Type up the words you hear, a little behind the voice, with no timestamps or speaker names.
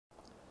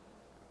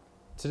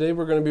Today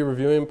we're going to be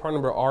reviewing part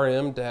number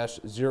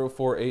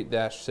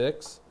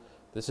RM-048-6.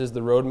 This is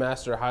the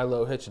Roadmaster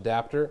Hi-Low Hitch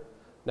Adapter.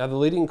 Now the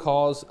leading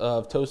cause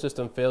of tow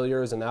system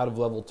failure is an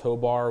out-of-level tow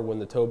bar when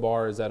the tow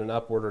bar is at an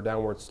upward or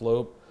downward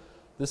slope.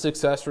 This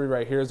accessory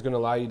right here is going to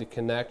allow you to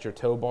connect your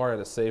tow bar at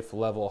a safe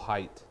level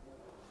height.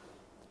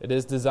 It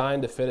is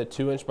designed to fit a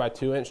 2" by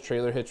 2"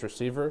 trailer hitch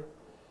receiver,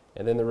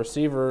 and then the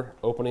receiver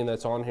opening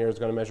that's on here is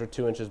going to measure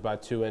 2" by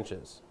 2".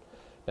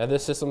 Now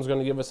this system is going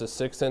to give us a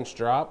 6"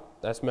 drop.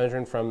 That's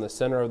measuring from the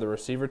center of the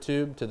receiver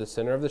tube to the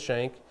center of the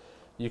shank.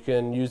 You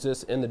can use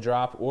this in the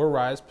drop or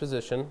rise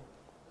position.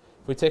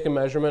 If we take a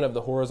measurement of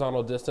the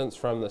horizontal distance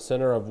from the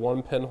center of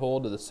one pinhole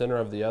to the center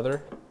of the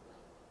other,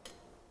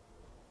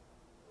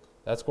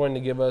 that's going to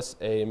give us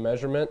a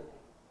measurement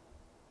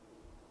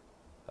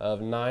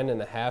of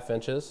 9.5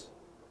 inches.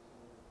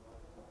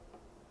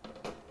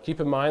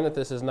 Keep in mind that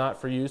this is not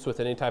for use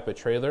with any type of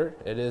trailer.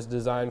 It is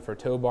designed for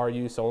tow bar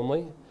use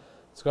only.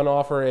 It's going to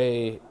offer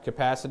a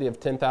capacity of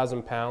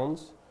 10,000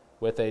 pounds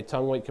with a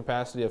tongue weight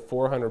capacity of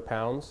 400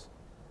 pounds.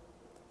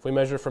 If we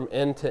measure from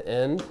end to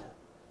end,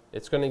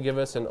 it's going to give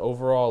us an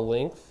overall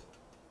length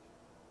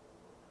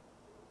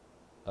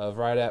of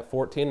right at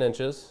 14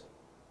 inches.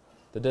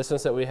 The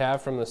distance that we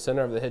have from the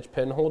center of the hitch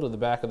pinhole to the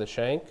back of the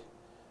shank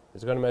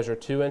is going to measure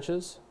 2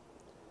 inches.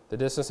 The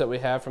distance that we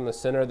have from the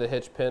center of the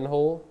hitch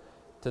pinhole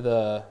to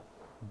the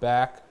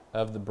back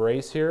of the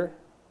brace here,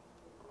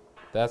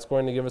 that's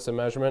going to give us a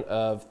measurement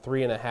of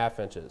 3.5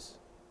 inches.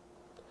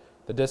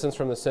 The distance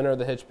from the center of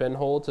the hitch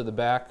pinhole to the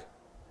back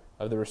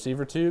of the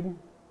receiver tube,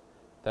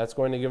 that's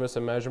going to give us a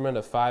measurement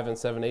of 5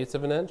 7/8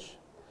 inches.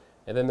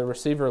 And then the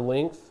receiver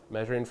length,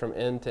 measuring from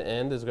end to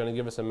end, is going to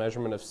give us a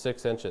measurement of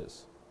 6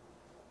 inches.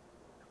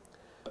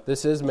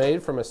 This is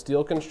made from a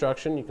steel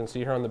construction. You can see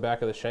here on the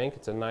back of the shank,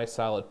 it's a nice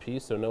solid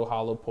piece, so no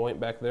hollow point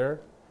back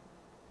there.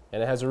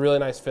 And it has a really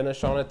nice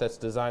finish on it that's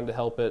designed to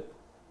help it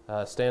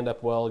stand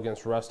up well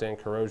against rust and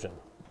corrosion.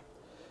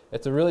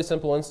 It's a really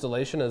simple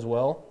installation as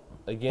well.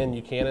 Again,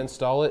 you can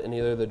install it in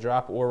either the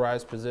drop or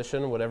rise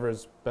position, whatever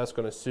is best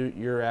going to suit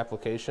your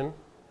application.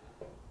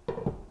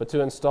 But to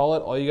install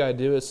it, all you got to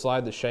do is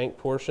slide the shank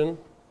portion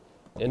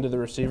into the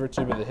receiver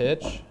tube of the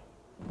hitch.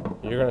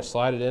 You're going to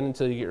slide it in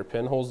until you get your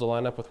pinholes to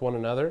line up with one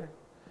another,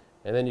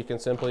 and then you can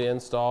simply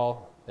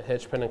install a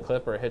hitch pin and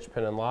clip or a hitch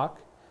pin and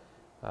lock.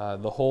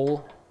 The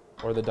hole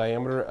or the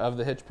diameter of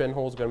the hitch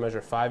pinhole is going to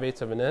measure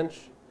 5/8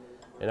 inch,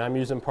 and I'm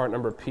using part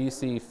number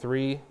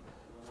PC3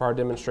 for our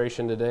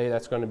demonstration today.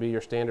 That's going to be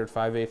your standard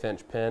 5/8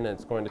 inch pin, and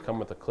it's going to come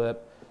with a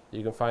clip.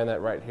 You can find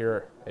that right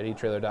here at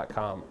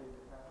etrailer.com.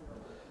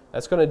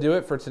 That's going to do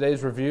it for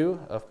today's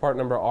review of part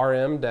number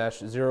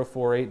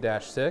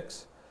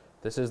RM-048-6.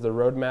 This is the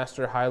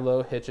Roadmaster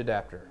Hi-Low Hitch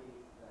Adapter.